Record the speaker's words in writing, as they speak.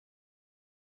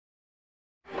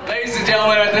and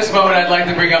gentlemen, at this moment, I'd like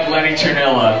to bring up Lenny to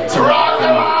rock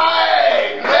them up.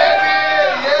 Lenny!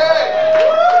 Yeah!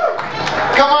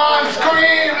 Come on,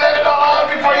 scream, let it all out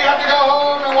before you have to go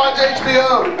home and watch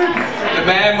HBO. The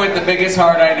man with the biggest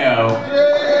heart I know.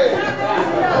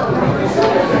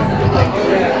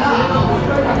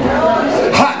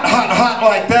 Hot, hot, hot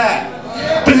like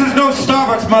that. This is no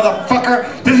Starbucks,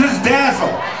 motherfucker. This is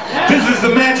Dazzle. This is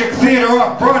the Magic Theater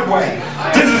off Broadway.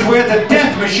 This is where the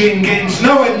Death Machine gains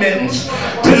no admittance.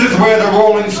 This is where the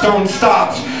Rolling Stone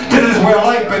stops. This is where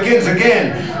life begins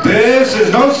again. This is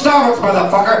no Starbucks,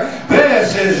 motherfucker.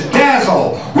 This is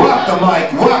Dazzle. Rock the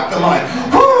mic, rock the mic.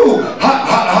 Woo! Hot,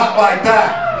 hot, hot like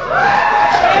that.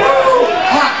 Woo!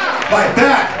 Hot like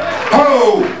that.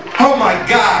 Oh, oh my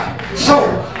God.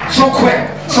 So quick,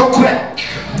 so quick.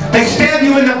 They stab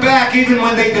you in the back even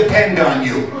when they depend on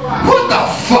you. What the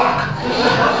fuck?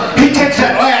 He takes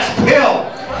that last pill,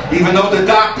 even though the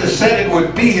doctor said it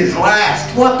would be his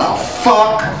last. What the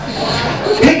fuck?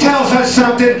 He tells her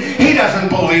something he doesn't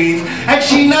believe, and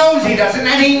she knows he doesn't,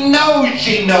 and he knows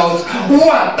she knows.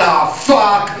 What the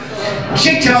fuck?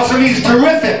 She tells him he's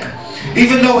terrific,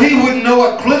 even though he wouldn't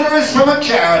know a clitoris from a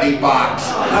charity box.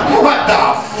 What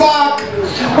the fuck?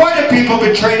 Why do people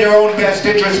betray their own best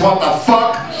interests? What the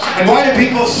fuck? And why do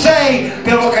people say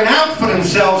they're looking out for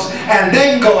themselves and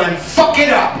then go and fuck it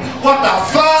up? What the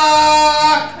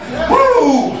fuck?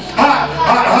 Woo! Hot,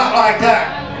 hot, hot like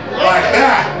that. Like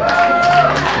that.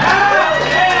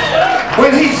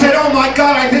 When he said, oh my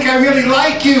God, I think I really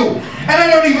like you. And I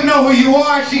don't even know who you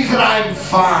are. She said, I'm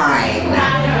fine.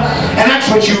 And that's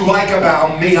what you like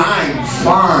about me. I'm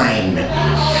fine.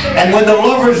 And when the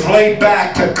lovers laid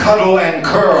back to cuddle and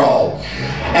curl,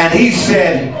 and he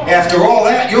said, after all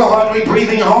that, you're hardly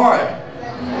breathing hard.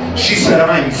 She said,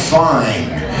 I'm fine.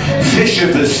 Fish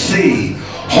of the sea,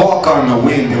 hawk on the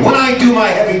wind. And when I do my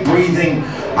heavy breathing,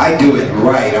 I do it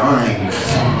right. I'm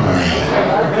fine.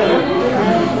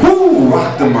 Woo,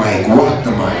 rock the mic, rock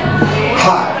the mic.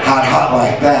 Hot, hot, hot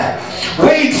like that.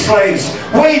 Wage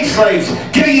slaves,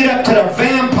 giving it up to the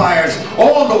vampires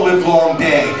all the live long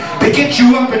day. They get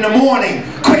you up in the morning,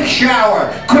 quick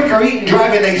shower, quicker eat and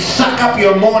drive, and they suck up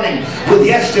your morning with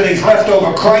yesterday's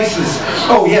leftover crisis.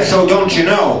 Oh yes, oh don't you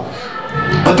know.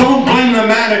 But don't blame the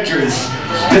managers.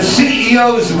 The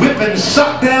CEOs whip and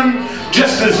suck them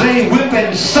just as they whip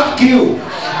and suck you.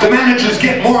 The managers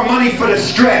get more money for the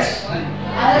stress,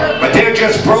 but they're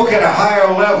just broke at a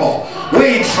higher level.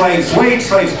 Wage slaves,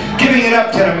 giving it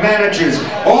up to the managers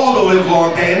all the live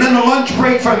long day. And then the lunch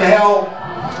break from hell,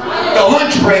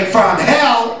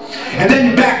 and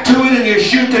then back to it, and you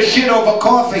shoot the shit over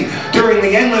coffee during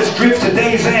the endless drift to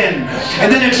day's end. And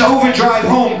then it's overdrive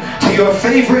home to your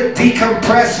favorite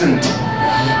decompressant.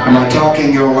 Am I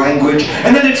talking your language?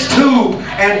 And then it's tube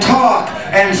and talk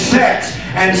and sex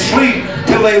and sleep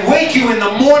till they wake you in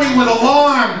the morning with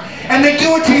alarm. And they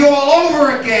do it to you all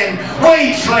over again.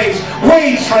 Wage slaves,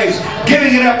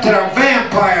 giving it up to the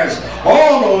vampires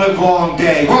all the live long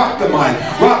day. Rock the mic,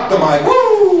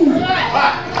 woo!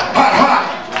 Hot, hot, hot.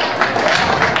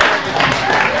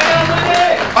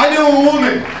 I knew a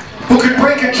woman who could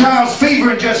break a child's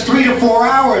fever in just 3 to 4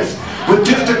 hours with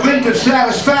just a glint of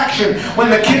satisfaction when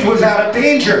the kid was out of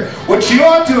danger. What she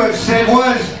ought to have said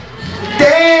was,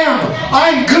 damn,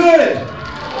 I'm good.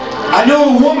 I knew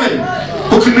a woman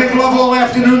who could make love all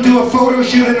afternoon, do a photo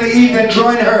shoot in the evening,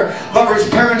 join her lover's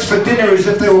parents for dinner as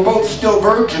if they were both still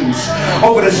virgins.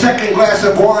 Over the second glass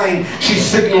of wine, she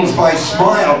signals by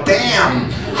smile, damn,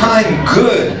 I'm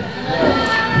good.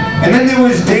 And then there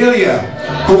was Dahlia,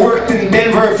 who worked in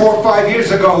Denver 4 or 5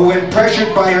 years ago, who went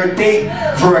pressured by her date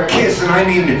for a kiss, and I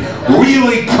mean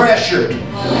really pressured.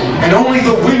 And only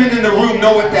the women in the room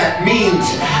know what that means.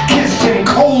 Kissed him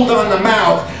cold on the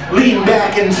mouth, leaned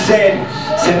back and said,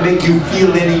 does that make you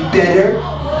feel any better?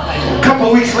 A couple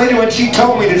of weeks later when she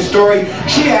told me this story,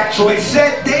 she actually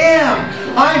said, damn,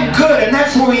 I'm good, and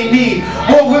that's what we need.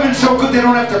 More women so good they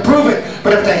don't have to prove it,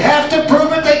 but if they have to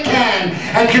prove it, they can,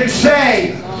 and can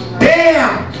say,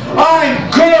 damn, I'm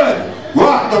good.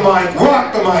 Rock the mic,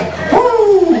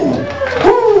 woo,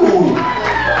 woo.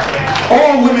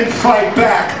 All women fight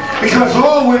back, because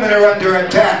all women are under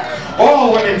attack.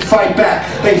 All women fight back.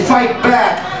 They fight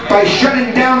back by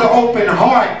shutting down the open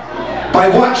heart, by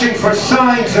watching for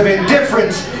signs of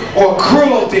indifference or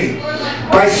cruelty,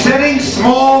 by setting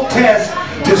small tests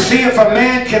to see if a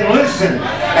man can listen.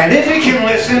 And if he can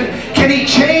listen, can he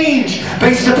change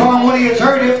based upon what he has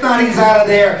heard? If not, he's out of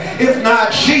there. If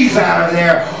not, she's out of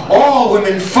there. All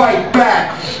women fight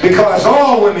back because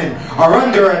all women are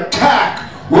under attack.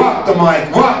 Rock the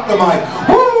mic,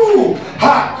 woo!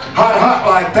 Hot, hot, hot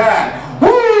like that.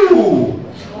 Woo!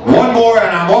 One more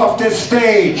and I'm off to this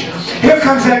stage. Here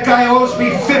comes that guy who owes me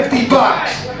 50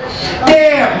 bucks.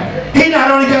 Damn! He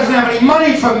not only doesn't have any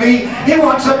money from me, he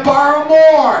wants to borrow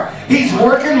more. He's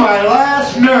working my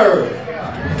last nerve.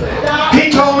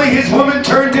 He told me his woman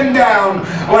turned him down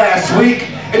last week.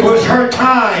 It was her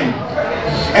time.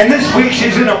 And this week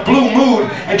she's in a blue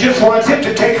mood and just wants him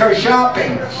to take her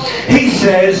shopping. He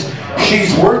says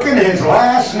she's working his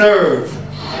last nerve.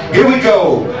 Here we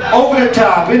go, over the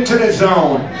top, into the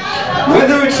zone.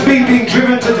 Whether it's me being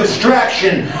driven to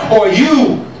distraction or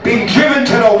you being driven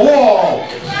to the wall,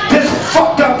 this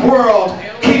fucked up world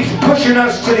keeps pushing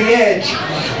us to the edge,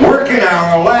 working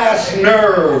our last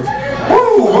nerve.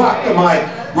 Woo, rock the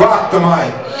mic, rock the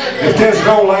mic. If there's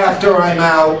no laughter, I'm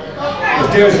out.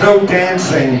 If there's no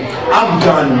dancing, I'm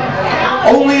done.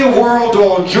 Only a world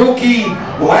all jokey,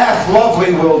 laugh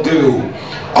lovely will do.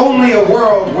 Only a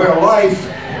world where life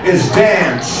is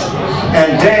dance,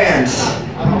 and dance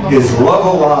is love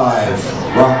alive.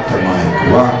 Rock the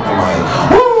mic, rock the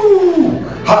mic. Woo!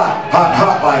 Hot, hot,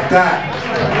 hot like that.